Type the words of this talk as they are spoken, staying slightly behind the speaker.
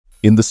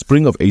In the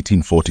spring of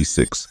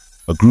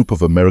 1846, a group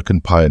of American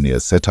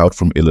pioneers set out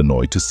from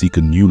Illinois to seek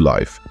a new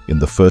life in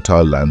the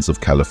fertile lands of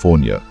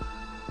California.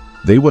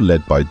 They were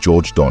led by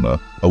George Donner,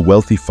 a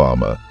wealthy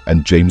farmer,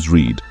 and James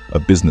Reed, a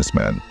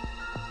businessman.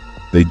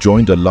 They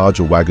joined a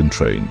larger wagon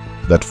train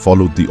that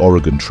followed the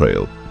Oregon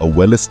Trail, a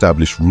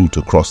well-established route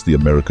across the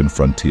American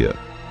frontier.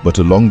 But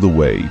along the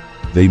way,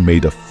 they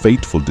made a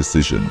fateful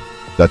decision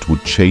that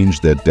would change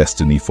their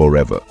destiny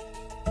forever.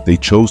 They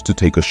chose to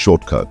take a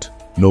shortcut,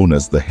 known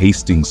as the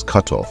Hastings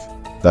Cutoff,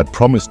 that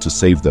promised to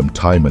save them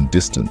time and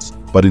distance.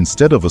 But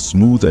instead of a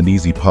smooth and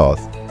easy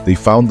path, they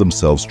found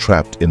themselves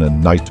trapped in a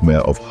nightmare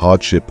of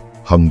hardship,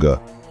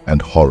 hunger,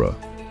 and horror.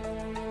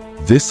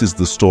 This is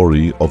the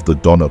story of the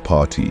Donner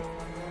Party,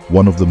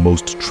 one of the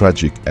most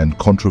tragic and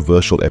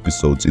controversial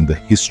episodes in the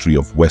history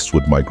of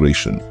westward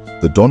migration.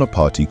 The Donner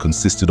Party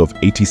consisted of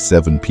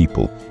 87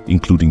 people,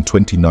 including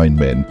 29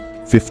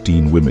 men,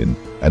 15 women,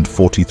 and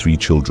 43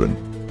 children.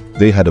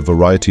 They had a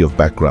variety of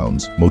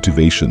backgrounds,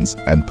 motivations,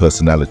 and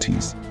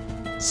personalities.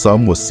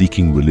 Some were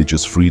seeking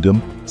religious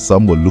freedom,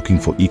 some were looking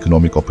for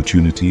economic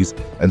opportunities,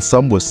 and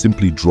some were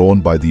simply drawn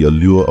by the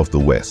allure of the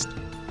West.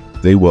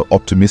 They were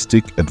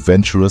optimistic,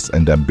 adventurous,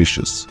 and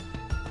ambitious.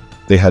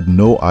 They had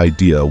no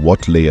idea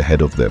what lay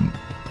ahead of them.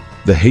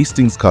 The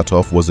Hastings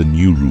Cutoff was a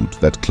new route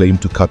that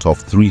claimed to cut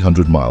off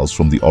 300 miles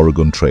from the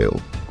Oregon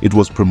Trail. It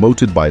was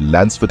promoted by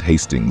Lansford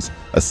Hastings,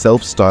 a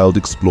self-styled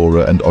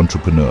explorer and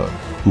entrepreneur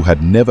who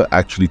had never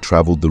actually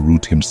traveled the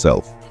route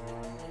himself.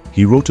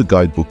 He wrote a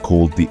guidebook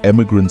called The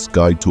Emigrant's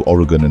Guide to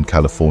Oregon and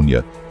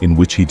California, in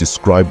which he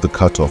described the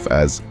cutoff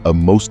as a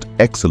most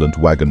excellent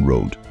wagon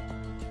road.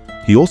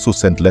 He also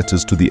sent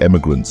letters to the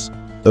emigrants,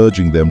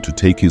 urging them to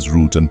take his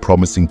route and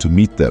promising to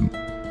meet them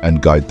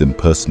and guide them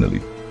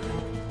personally.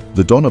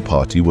 The Donner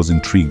Party was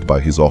intrigued by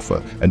his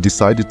offer and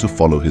decided to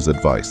follow his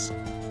advice.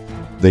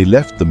 They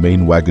left the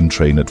main wagon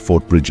train at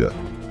Fort Bridger,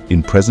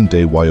 in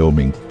present-day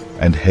Wyoming,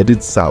 and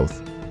headed south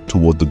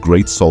toward the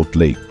Great Salt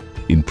Lake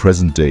in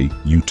present-day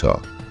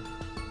Utah.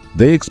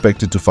 They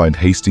expected to find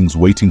Hastings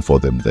waiting for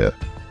them there,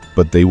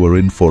 but they were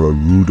in for a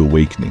rude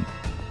awakening.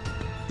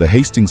 The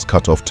Hastings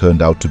Cutoff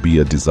turned out to be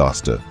a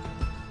disaster.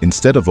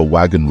 Instead of a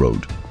wagon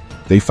road,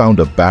 they found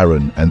a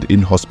barren and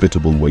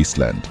inhospitable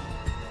wasteland.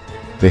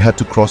 They had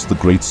to cross the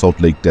Great Salt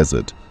Lake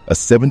Desert, a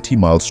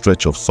 70-mile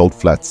stretch of salt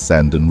flats,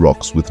 sand, and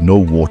rocks with no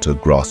water,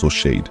 grass, or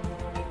shade.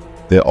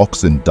 Their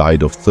oxen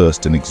died of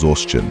thirst and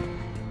exhaustion.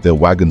 Their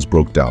wagons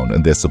broke down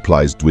and their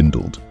supplies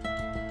dwindled.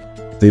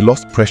 They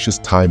lost precious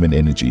time and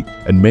energy,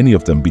 and many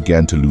of them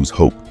began to lose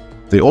hope.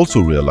 They also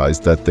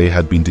realized that they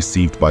had been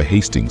deceived by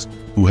Hastings,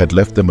 who had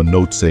left them a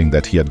note saying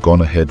that he had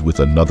gone ahead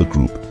with another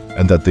group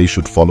and that they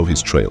should follow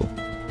his trail.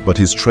 But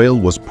his trail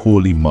was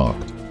poorly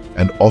marked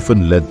and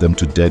often led them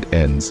to dead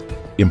ends,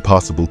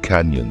 impassable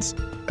canyons,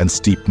 and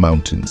steep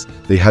mountains.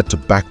 They had to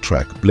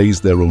backtrack,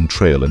 blaze their own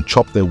trail, and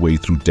chop their way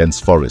through dense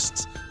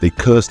forests. They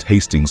cursed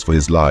Hastings for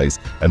his lies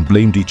and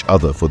blamed each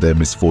other for their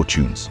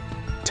misfortunes.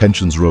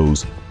 Tensions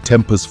rose,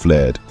 tempers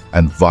flared,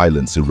 and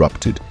violence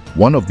erupted.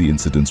 One of the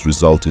incidents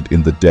resulted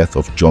in the death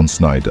of John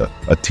Snyder,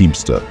 a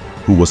teamster,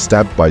 who was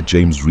stabbed by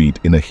James Reed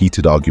in a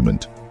heated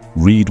argument.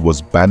 Reed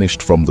was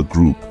banished from the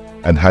group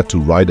and had to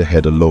ride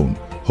ahead alone,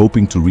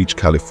 hoping to reach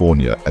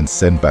California and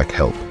send back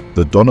help.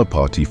 The Donner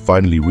Party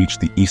finally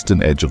reached the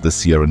eastern edge of the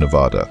Sierra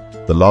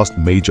Nevada, the last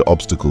major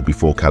obstacle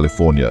before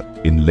California,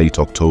 in late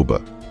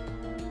October.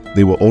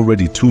 They were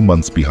already 2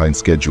 months behind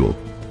schedule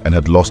and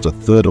had lost a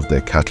third of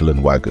their cattle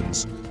and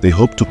wagons. They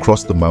hoped to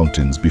cross the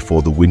mountains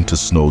before the winter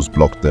snows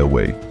blocked their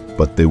way,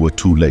 but they were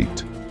too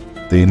late.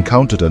 They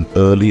encountered an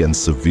early and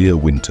severe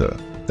winter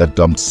that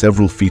dumped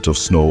several feet of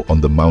snow on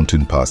the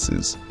mountain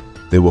passes.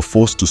 They were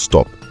forced to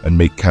stop and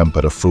make camp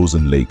at a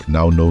frozen lake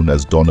now known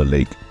as Donner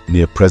Lake,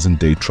 near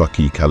present-day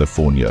Truckee,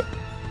 California.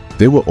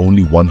 They were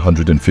only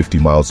 150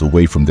 miles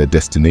away from their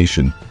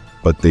destination,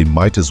 but they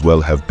might as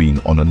well have been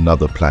on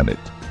another planet.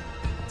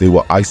 They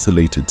were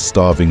isolated,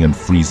 starving, and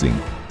freezing.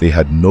 They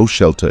had no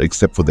shelter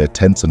except for their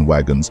tents and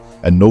wagons,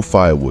 and no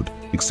firewood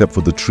except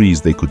for the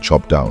trees they could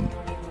chop down.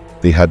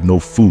 They had no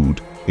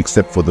food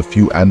except for the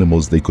few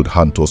animals they could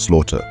hunt or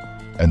slaughter,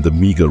 and the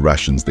meager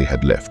rations they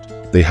had left.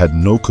 They had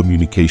no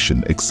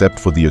communication except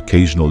for the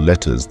occasional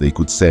letters they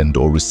could send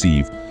or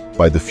receive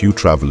by the few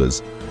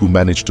travelers who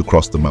managed to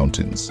cross the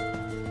mountains.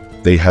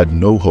 They had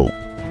no hope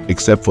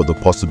except for the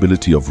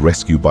possibility of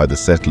rescue by the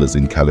settlers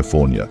in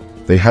California.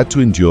 They had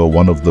to endure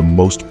one of the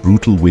most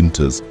brutal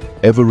winters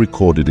ever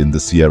recorded in the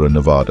Sierra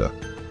Nevada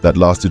that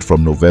lasted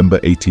from November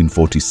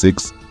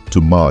 1846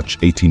 to March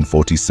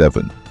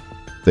 1847.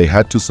 They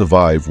had to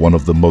survive one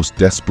of the most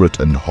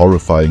desperate and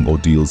horrifying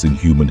ordeals in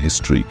human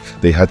history.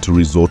 They had to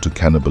resort to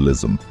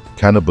cannibalism.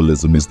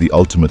 Cannibalism is the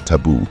ultimate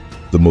taboo,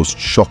 the most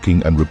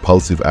shocking and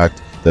repulsive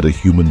act that a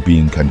human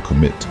being can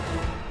commit.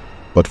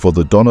 But for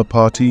the Donner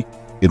Party,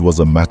 it was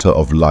a matter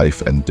of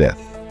life and death.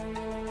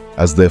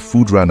 As their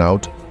food ran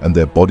out and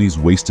their bodies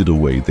wasted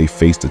away, they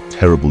faced a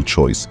terrible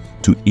choice: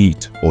 to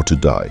eat or to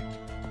die.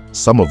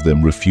 Some of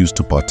them refused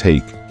to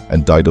partake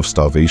and died of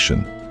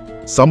starvation.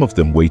 Some of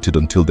them waited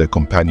until their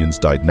companions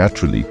died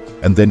naturally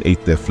and then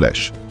ate their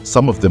flesh.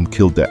 Some of them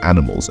killed their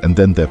animals and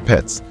then their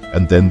pets,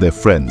 and then their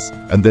friends,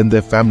 and then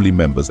their family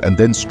members, and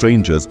then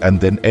strangers,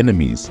 and then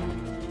enemies.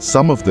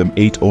 Some of them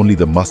ate only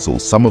the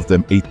muscles, some of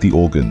them ate the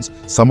organs,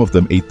 some of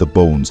them ate the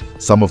bones,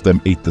 some of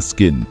them ate the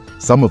skin,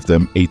 some of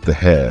them ate the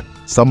hair,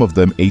 some of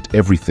them ate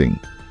everything.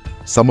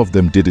 Some of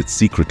them did it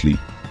secretly,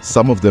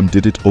 some of them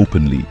did it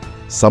openly,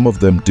 some of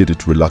them did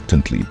it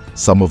reluctantly,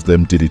 some of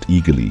them did it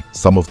eagerly,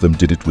 some of them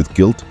did it with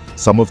guilt,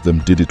 some of them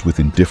did it with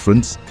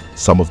indifference,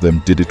 some of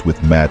them did it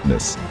with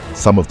madness,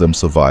 some of them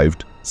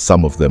survived,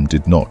 some of them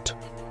did not.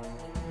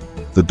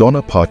 The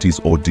Donner Party's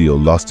ordeal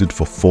lasted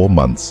for 4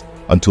 months,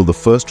 until the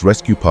first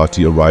rescue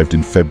party arrived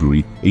in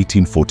February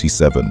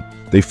 1847.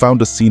 They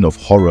found a scene of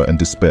horror and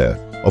despair,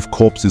 of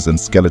corpses and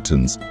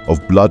skeletons,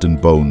 of blood and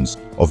bones,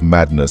 of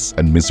madness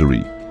and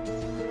misery.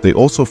 They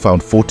also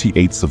found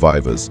 48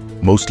 survivors,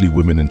 mostly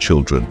women and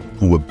children,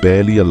 who were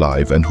barely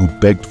alive and who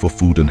begged for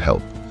food and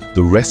help.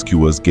 The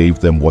rescuers gave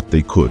them what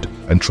they could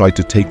and tried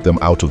to take them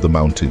out of the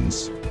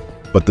mountains.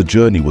 But the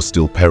journey was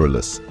still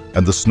perilous,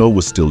 and the snow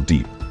was still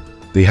deep.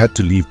 They had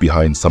to leave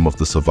behind some of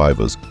the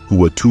survivors who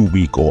were too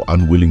weak or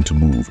unwilling to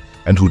move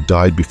and who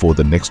died before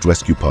the next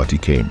rescue party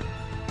came.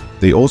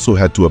 They also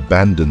had to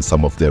abandon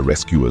some of their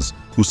rescuers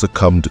who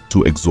succumbed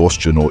to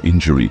exhaustion or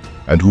injury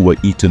and who were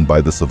eaten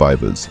by the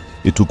survivors.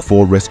 It took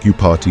 4 rescue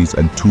parties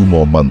and 2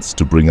 more months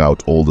to bring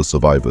out all the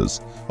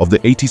survivors. Of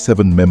the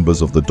 87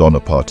 members of the Donner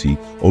Party,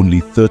 only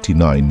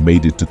 39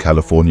 made it to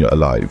California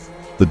alive.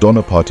 The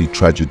Donner Party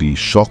tragedy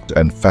shocked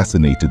and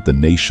fascinated the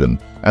nation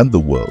and the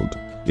world.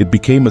 It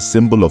became a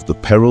symbol of the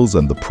perils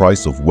and the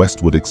price of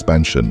westward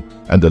expansion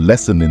and a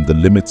lesson in the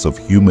limits of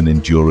human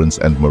endurance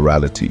and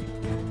morality.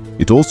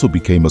 It also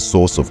became a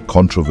source of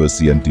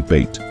controversy and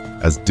debate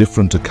as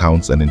different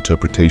accounts and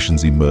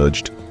interpretations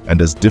emerged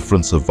and as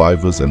different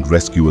survivors and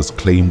rescuers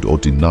claimed or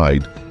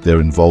denied their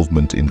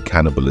involvement in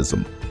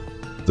cannibalism.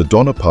 The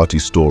Donner Party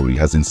story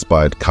has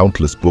inspired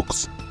countless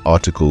books,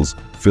 articles,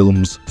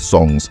 films,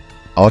 songs,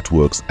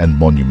 artworks, and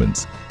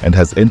monuments, and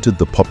has entered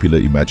the popular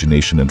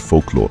imagination and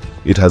folklore.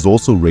 It has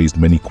also raised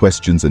many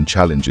questions and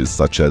challenges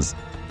such as,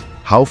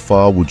 how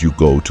far would you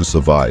go to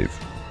survive?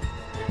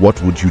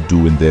 What would you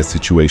do in their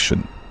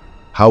situation?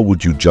 How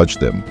would you judge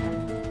them?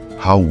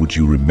 How would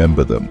you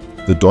remember them?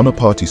 The Donner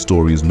Party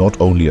story is not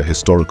only a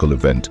historical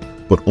event,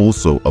 but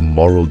also a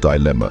moral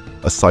dilemma,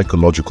 a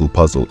psychological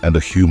puzzle, and a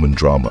human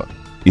drama.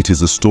 It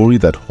is a story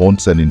that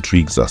haunts and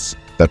intrigues us,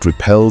 that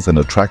repels and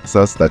attracts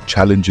us, that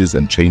challenges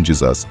and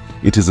changes us.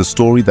 It is a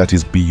story that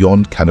is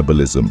beyond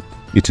cannibalism.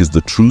 It is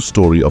the true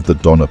story of the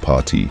Donner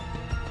Party,